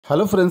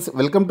Hello friends,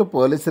 welcome to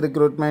police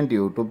recruitment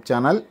YouTube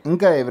channel.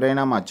 ఇంకా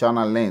ఎవరైనా మా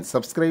ఛానల్ని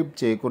సబ్స్క్రైబ్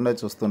చేయకుండా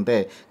చూస్తుంటే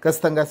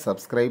ఖచ్చితంగా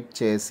సబ్స్క్రైబ్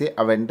చేసి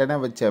ఆ వెంటనే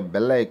వచ్చే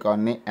బెల్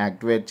ఐకాన్ని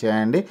యాక్టివేట్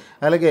చేయండి.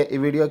 అలాగే ఈ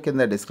వీడియో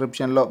కింద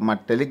డిస్క్రిప్షన్లో మా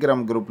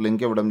టెలిగ్రామ్ గ్రూప్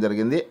లింక్ ఇవ్వడం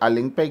జరిగింది. ఆ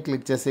లింక్పై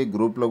క్లిక్ చేసి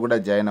గ్రూప్లో కూడా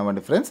జాయిన్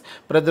అవ్వండి ఫ్రెండ్స్.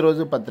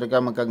 ప్రతిరోజు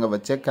పత్రికాముఖంగా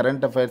వచ్చే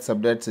current affairs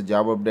updates,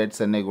 job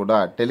updates అన్నీ కూడా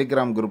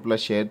టెలిగ్రామ్ గ్రూప్లో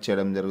షేర్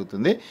చేయడం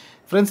జరుగుతుంది.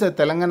 ఫ్రెండ్స్,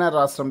 తెలంగాణ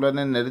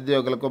రాష్ట్రంలోని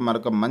నిరుద్యోగులకు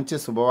మరొక మంచి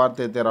శుభవార్త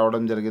అయితే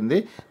రావడం జరిగింది.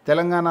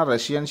 Telangana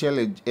residential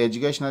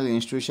educational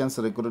institutions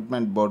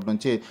recruitment board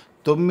నుంచి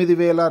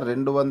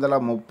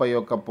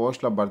 9,231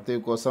 పోస్టుల భర్తీ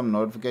కోసం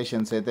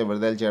నోటిఫికేషన్స్ అయితే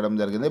విడుదల చేయడం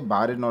జరిగింది.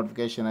 భారీ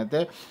నోటిఫికేషన్ అయితే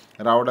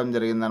రావడం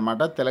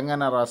జరిగిందనమాట.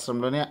 తెలంగాణ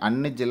రాష్ట్రంలోని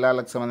అన్ని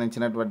జిల్లాలకు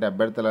సంబంధించినటువంటి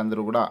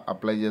అభ్యర్థులందరూ కూడా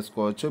అప్లై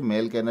చేసుకోవచ్చు.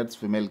 మేల్ క్యాండిడేట్స్,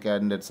 ఫిమేల్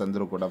క్యాండిడేట్స్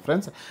అందరూ కూడా.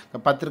 ఫ్రెండ్స్,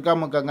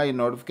 పత్రికాముఖంగా ఈ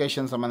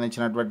నోటిఫికేషన్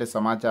సంబంధించినటువంటి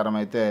సమాచారం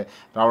అయితే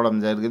రావడం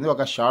జరిగింది.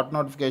 ఒక షార్ట్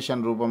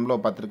నోటిఫికేషన్ రూపంలో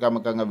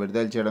పత్రికాముఖంగా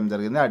విడుదల చేయడం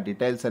జరిగింది. ఆ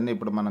డీటెయిల్స్ అన్ని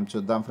ఇప్పుడు మనం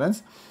చూద్దాం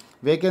friends.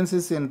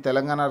 Vacancies in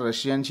Telangana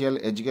Residential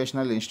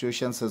Educational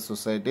Institutions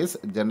Societies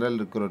General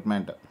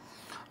Recruitment.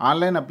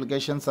 Online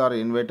applications are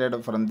invited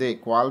from the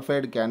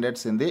qualified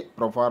candidates in the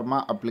proforma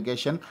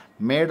application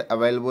made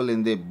available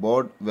in the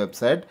board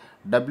website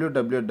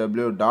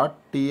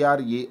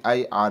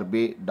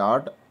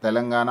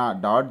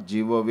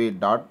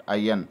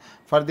www.treirb.telangana.gov.in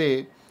for the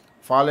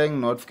following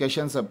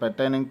notifications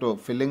pertaining to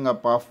filling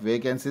up of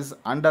vacancies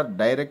under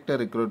direct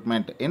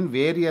recruitment in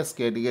various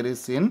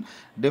categories in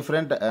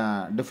different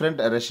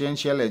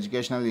residential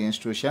educational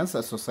institutions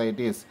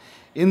societies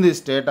in the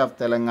state of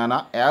Telangana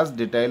as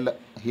detailed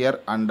here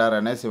under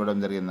అనేసి ఇవ్వడం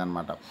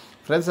జరిగిందనమాట.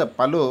 Friends,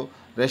 పలు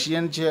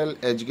residential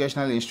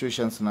educational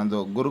institutions నందు,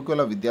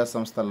 గురుకుల విద్యా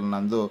సంస్థల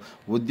నందు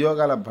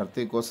ఉద్యోగాల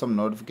భర్తీ కోసం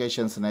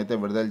నోటిఫికేషన్స్ని అయితే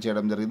విడుదల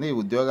చేయడం జరిగింది. ఈ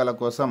ఉద్యోగాల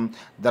కోసం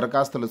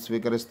దరఖాస్తులు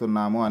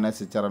స్వీకరిస్తున్నాము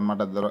అనేసి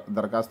ఇచ్చారనమాట.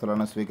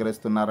 దరఖాస్తులను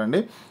స్వీకరిస్తున్నారండి.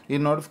 ఈ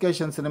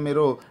నోటిఫికేషన్స్ని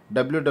మీరు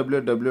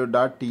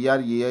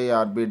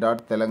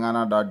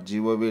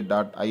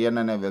www.treirb.telangana.gov.in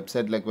అనే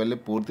వెబ్సైట్లోకి వెళ్ళి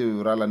పూర్తి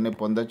వివరాలన్నీ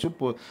పొందొచ్చు.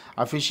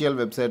 అఫీషియల్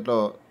వెబ్సైట్లో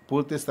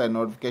పూర్తి స్థాయి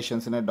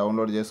నోటిఫికేషన్స్ని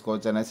డౌన్లోడ్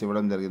చేసుకోవచ్చు అనేసి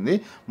ఇవ్వడం జరిగింది.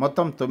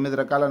 మొత్తం 9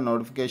 రకాల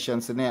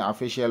నోటిఫికేషన్స్ని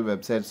అఫీషియల్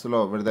వెబ్సైట్స్లో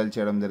విడుదల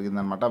చేయడం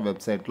జరిగిందనమాట.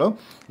 వెబ్సైట్లో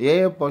ఏ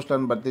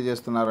పోస్టులను భర్తీ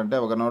చేస్తున్నారంటే,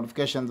 ఒక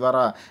నోటిఫికేషన్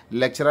ద్వారా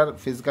lecturer,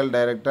 physical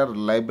director,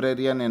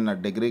 librarian in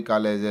degree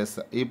colleges,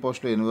 ఈ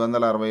పోస్టులు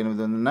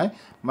 868 ఉన్నాయి.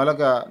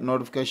 మరొక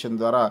నోటిఫికేషన్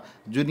ద్వారా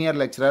junior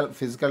lecturer,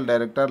 physical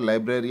director,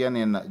 librarian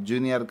in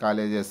junior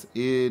colleges,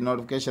 ఈ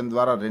నోటిఫికేషన్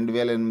ద్వారా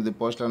 2008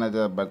 పోస్టులను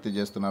అయితే భర్తీ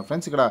చేస్తున్నారు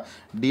ఫ్రెండ్స్. ఇక్కడ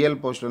డిఎల్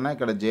పోస్టులు ఉన్నాయి,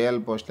 ఇక్కడ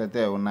జేఎల్ పోస్టులు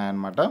అయితే ఉన్నాయన్నమాట.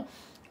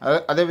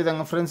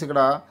 అదేవిధంగా ఫ్రెండ్స్,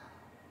 ఇక్కడ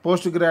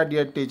పోస్ట్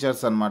గ్రాడ్యుయేట్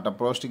టీచర్స్ అనమాట.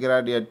 పోస్ట్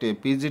గ్రాడ్యుయేట్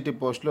పీజీటీ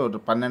పోస్టులు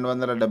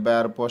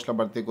 1276 పోస్టుల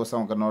భర్తీ కోసం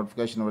ఒక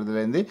నోటిఫికేషన్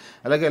విడుదలైంది.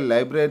 అలాగే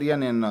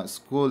లైబ్రేరియన్ ఇన్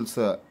స్కూల్స్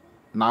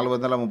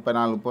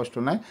 434 పోస్టులు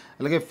ఉన్నాయి.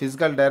 అలాగే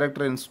ఫిజికల్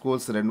డైరెక్టర్ ఇన్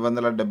స్కూల్స్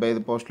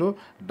 275 పోస్టులు,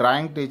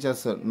 డ్రాయింగ్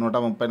టీచర్స్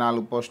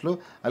 134 పోస్టులు,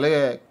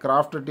 అలాగే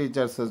క్రాఫ్ట్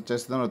టీచర్స్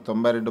వచ్చేసి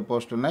 92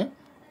 పోస్టులు ఉన్నాయి.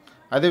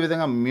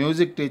 అదేవిధంగా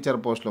మ్యూజిక్ టీచర్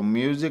పోస్టులు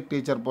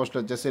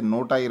వచ్చేసి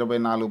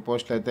 124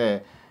 పోస్టులు అయితే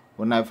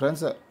ఉన్నాయి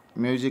ఫ్రెండ్స్,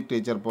 మ్యూజిక్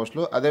టీచర్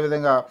పోస్టులు.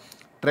 అదేవిధంగా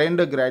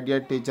ట్రైన్డ్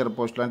గ్రాడ్యుయేట్ టీచర్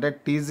పోస్టులు అంటే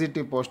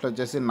టీజీటీ పోస్టులు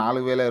వచ్చేసి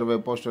 4020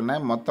 పోస్టులు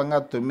ఉన్నాయి. మొత్తంగా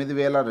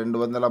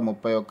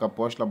 9231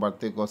 పోస్టుల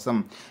భర్తీ కోసం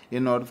ఈ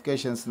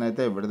నోటిఫికేషన్స్ని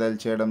అయితే విడుదల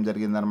చేయడం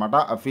జరిగిందనమాట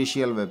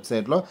అఫీషియల్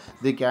వెబ్సైట్లో.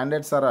 The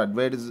candidates are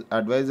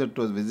advised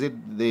to visit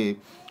the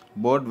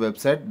board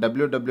website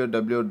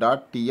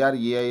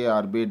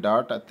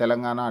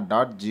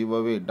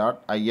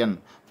www.treirb.telangana.gov.in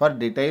for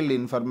detailed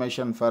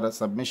information for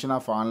submission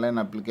of online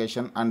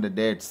application and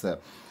dates.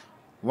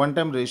 One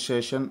time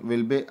registration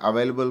will be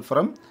available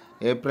from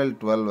April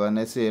 12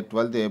 అనేసి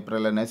 12th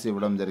April అనేసి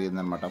ఇవ్వడం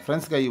జరిగిందనమాట.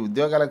 ఫ్రెండ్స్గా ఈ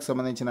ఉద్యోగాలకు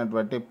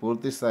సంబంధించినటువంటి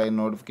పూర్తి స్థాయి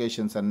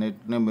నోటిఫికేషన్స్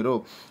అన్నింటినీ మీరు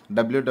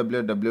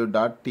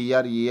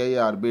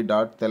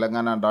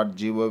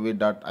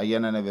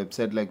www.treirb.telangana.gov.in అనే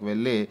వెబ్సైట్లోకి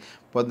వెళ్ళి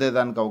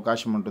పొందేదానికి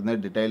అవకాశం ఉంటుంది.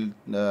 డీటెయిల్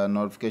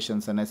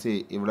నోటిఫికేషన్స్ అనేసి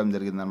ఇవ్వడం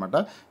జరిగిందనమాట.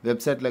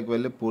 వెబ్సైట్లోకి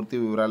వెళ్ళి పూర్తి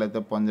వివరాలు అయితే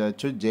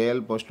పొందవచ్చు.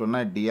 జేఎల్ పోస్టులు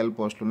ఉన్నాయి, డిఎల్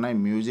పోస్టులు ఉన్నాయి,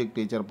 మ్యూజిక్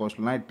టీచర్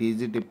పోస్టులు ఉన్నాయి,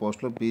 టీజీటీ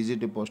పోస్టులు,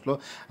 పీజీటీ పోస్టులు,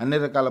 అన్ని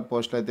రకాల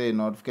పోస్టులు అయితే ఈ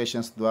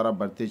నోటిఫికేషన్స్ ద్వారా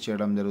భర్తీ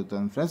చేయడం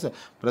జరుగుతుంది. ఫ్రెండ్స్,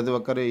 ప్రతి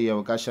ఒక్కరు ఈ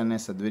అవకాశాన్ని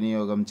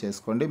సద్వినియోగం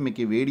చేసుకోండి.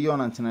 మీకు ఈ వీడియో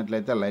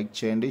నచ్చినట్లయితే లైక్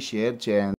చేయండి, షేర్ చేయండి.